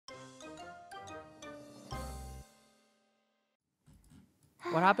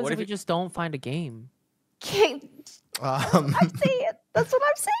What happens What if if we just don't find a game? I'm saying. That's what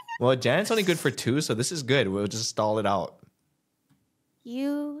I'm saying. Well, Janet's only good for 2, so this is good. We'll just stall it out.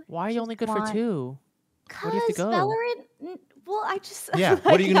 You. Why are you just only good for want- 2? Where do you have to Cause go? Valorant. Well, I just. Yeah.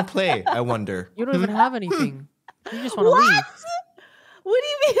 What are you gonna play? I wonder. You don't even have anything. You just want to What? leave. What do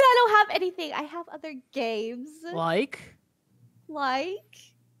you mean I don't have anything? I have other games. Like? Like.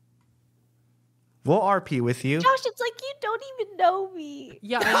 We'll RP with you. Josh, it's like you don't even know me.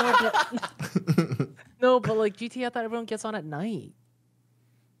 Yeah, I know, but no, but like GTA, I thought everyone gets on at night.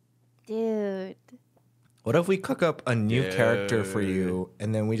 Dude. What if we cook up a new character for you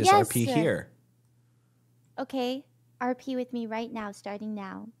and then we just Yes. RP here? Okay. RP with me right now, starting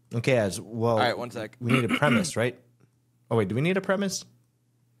now. Okay, as well. All right, 1 sec. We need a premise, right? Oh wait, do we need a premise?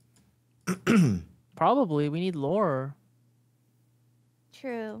 Probably. We need lore.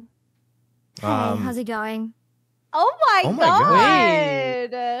 True. Hey, how's it going? Oh my Oh my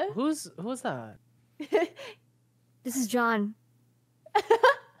god. Who's that? This is John.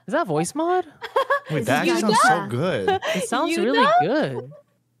 Is that voice mod? Wait, that actually sounds so good. It sounds You really know? good.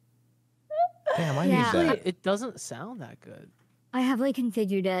 Damn, I Yeah. need Actually, that. it doesn't sound that good. I heavily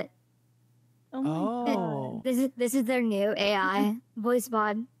configured it. Oh my god. This is their new AI voice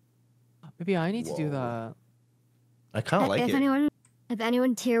mod. Maybe I need to do Whoa. that. I kind of like if it.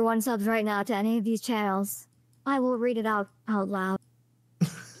 anyone tier 1 subs right now to any of these channels, I will read it out loud.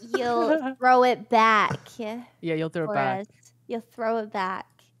 You'll throw it back. Yeah, you'll throw it for back. us. You'll throw it back.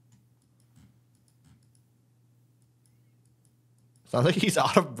 Sounds like he's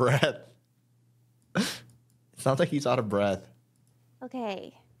out of breath. Sounds like he's out of breath.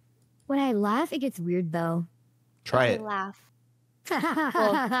 Okay. When I laugh, it gets weird though. Try Okay, it. laugh. Oh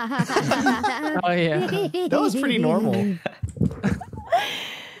yeah. That was pretty normal.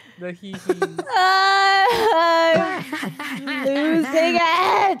 The hee hee. I'm losing it.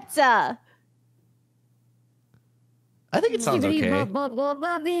 I think it sounds okay. I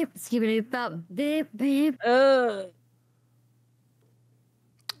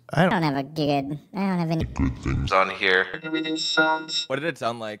I don't. don't have a good. I don't have any. It's on here. Everything sounds. What did it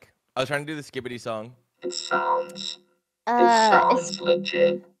sound like? I was trying to do the skibbity song. It sounds. It It's sounds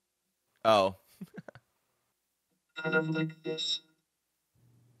legit. Oh. Kind of like this.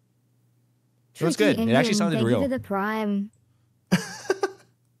 It was good. It actually sounded Thank real. you for the prime.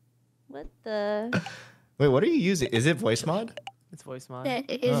 what the? Wait, what are you using? Is it voice mod? It's voice mod.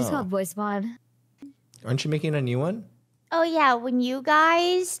 It's just Oh. called voice mod. Aren't you making a new one? Oh yeah, when you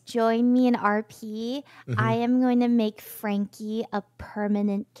guys join me in RP, Mhm. I am going to make Frankie a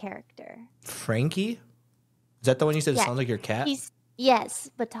permanent character. Frankie? Is that the one you said Yeah, sounds like your cat? Yes,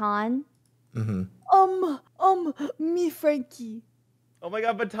 Baton. Mm-hmm. Me Frankie. Oh my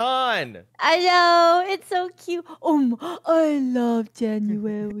god, Baton! I know, it's so cute. I love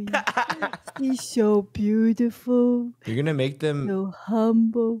January. She's so beautiful, You're gonna make them so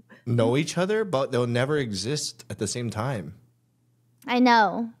humble. know each other, but they'll never exist at the same time. I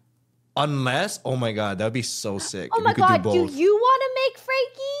know. Unless, oh my god, that'd be so sick. Oh if my we could god, do do both. you want to make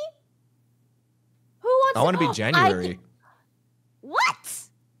Frankie? Who wants I want to be I- January. What?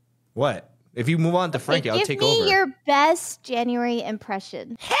 What? If you move on to Frankie, I'll Give take me over. your best January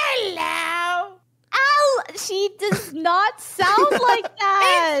impression. Hello! Ow! She does not sound like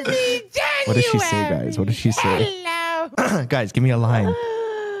that. What does she say, guys? What does she say? Hello! Guys, give me a line.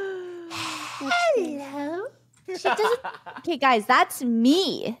 Hello. She doesn't. Okay, guys, that's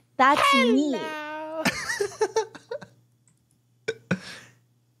me. That's me.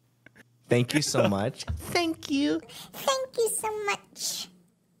 Thank you so much. Thank you so much.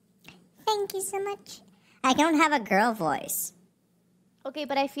 Thank you so much. I don't have a girl voice. Okay,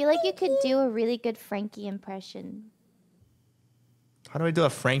 but I feel like you could do a really good Frankie impression. How do I do a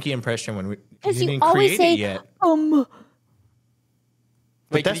Frankie impression when we Because you didn't always create say, it yet?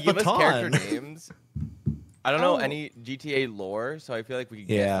 Wait, that's can you give us character Baton. names? I don't know Oh. any GTA lore, so I feel like we could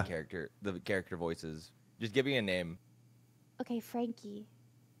guess Yeah. the character voices. Just give me a name. Okay, Frankie.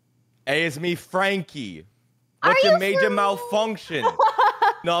 Hey, it's me, Frankie. Are What's your you major for malfunction?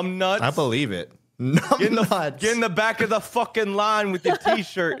 No, I'm nuts. I believe it. No, Get in the back of the fucking line with your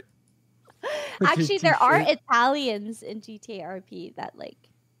t-shirt. Actually, there are Italians in GTA RP that like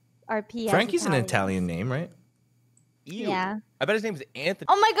RP. as Frankie's an Italians. Italian name, right? Ew. Yeah. I bet his name's Anthony.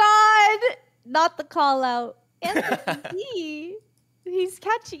 Oh my god! Not the call out. Anthony. He's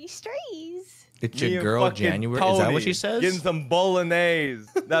catching strays. It's Me your and girl fucking January. Is that what Tony she says? Getting some bolognese.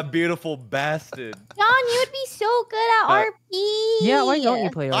 That beautiful bastard. John, you would be so good at RP. Yeah, why don't you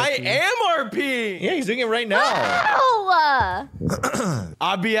play RP? I am RP. Yeah, he's doing it right now. Wow.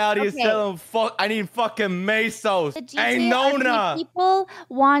 I'll be out here Okay. selling I need fucking mesos. The Ain't GTA RP Nona. people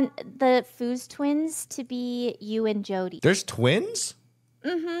want the Foos twins to be you and Jody. There's twins?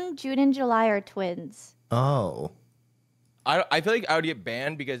 Mm-hmm. June and July are twins. Oh. I feel like I would get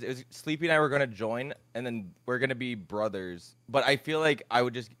banned because it was Sleepy and I were gonna join, and then we're gonna be brothers. But I feel like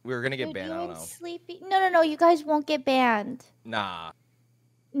we were gonna get Wait, banned. you I don't and know. Sleepy? No. You guys won't get banned. Nah.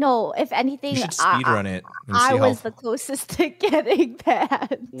 No, if anything, You should speedrun it. And I see how- was the closest to getting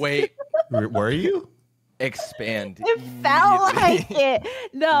banned. Wait. Were you? Expand. It felt like immediately.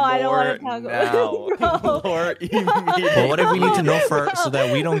 it. No, I don't want to Lore talk now. about it. Lore immediately. Well, what do we need to know so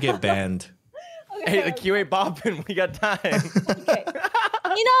that we don't get banned? Hey, the queue ain't popping. We got time. Okay.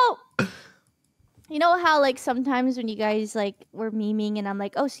 You know how like sometimes when you guys like were memeing and I'm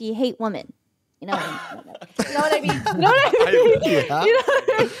like, oh, so you hate women. You know what I mean? You know what I mean? Yeah. You know what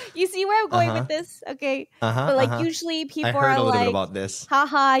I mean? You see where I'm going with this? Okay. But like usually people I heard are a little like, bit about this.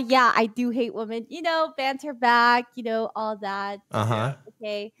 haha, yeah, I do hate women. You know, banter back, you know, all that. Uh-huh.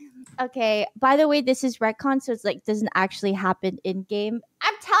 Okay. By the way, this is retcon, so it's like doesn't actually happen in game.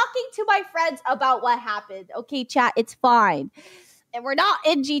 I'm talking to my friends about what happened. Okay, chat, it's fine. And we're not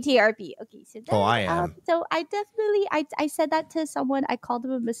in GTRP. Okay, so then, I am. So I definitely I said that to someone. I called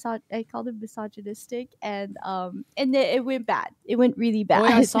him misogynistic, and it went bad. It went really bad. Oh,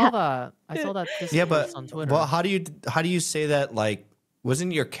 yeah, I saw that. I saw that. Yeah, but on Twitter. well, how do you say that? Like,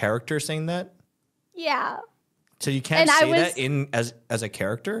 wasn't your character saying that? Yeah. So you can't And I say was- that in as a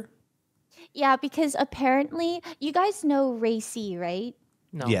character? Yeah, because apparently you guys know Racy, right?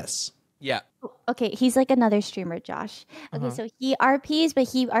 no. Yes. Yeah. Okay, he's like another streamer, Josh. Okay, so he RPs, but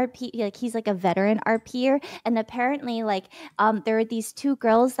he's like a veteran RPer, and apparently like there were these two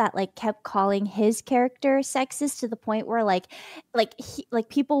girls that like kept calling his character sexist to the point where like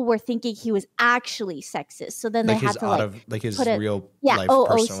people were thinking he was actually sexist. So then Like they had to like his put a- real yeah, life OOC.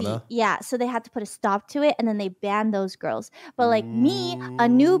 persona. Yeah, so they had to put a stop to it and then they banned those girls. But like me, a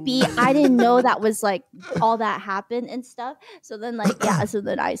newbie, I didn't know that was like all that happened and stuff. So then like so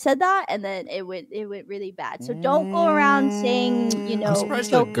then I said that and then it went really bad. So don't go around saying, you know, I'm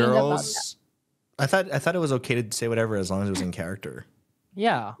surprised the joking about that. girls. I thought it was okay to say whatever as long as it was in character.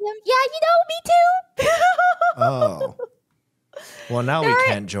 Yeah. Yeah, you know, me too. Oh. Well, now we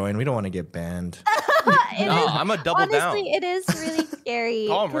can't join. We don't want to get banned. It No, is- I'm a double honestly, down. it is really scary.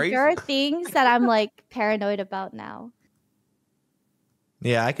 Call 'em 'cause there are racist. things that I'm like paranoid about now.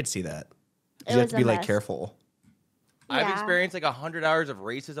 Yeah, I could see that. It You have was to a be like mess. careful. I've Yeah. experienced like 100 hours of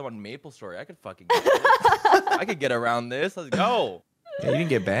racism on MapleStory. I could fucking get this. I could get around this. Let's go. Yeah, you didn't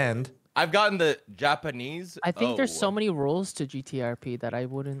get banned. I've gotten the Japanese. I think there's so Oh. many rules to GTRP that I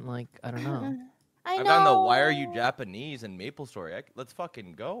wouldn't like. I don't know. I know. I've gotten the why are you Japanese in MapleStory. Let's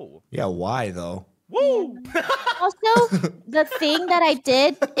fucking go. Yeah, why though? Woo! Also, the thing that I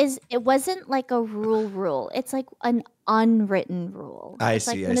did is it wasn't like a rule. It's like an unwritten rule. I It's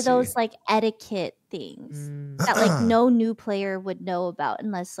like see, one I of those see. like etiquette things Mm, that like no new player would know about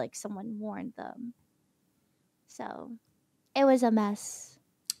unless like someone warned them. So it was a mess.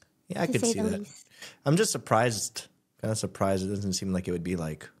 Yeah, I to could say see the that. least. I'm just surprised. Kind of surprised. It doesn't seem like it would be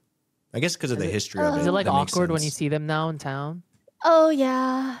like. I guess because of the history of it. is it like that makes awkward when you sense. see them now in town? Oh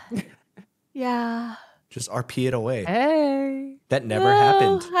yeah. Yeah. Just RP it away? Hey. That never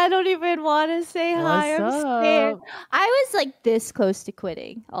happened. I don't even want to say hi. What's I'm scared. up? I was like this close to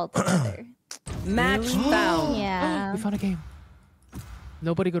quitting altogether. Match found. Yeah. We found a game.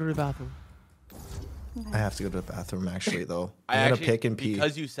 Nobody go to the bathroom. I have to go to the bathroom actually though. I I'm gonna actually, pick and pee.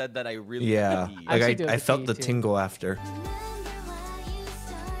 because you said that I really Yeah, need to pee. I actually like do I have to felt pee, the too. tingle after.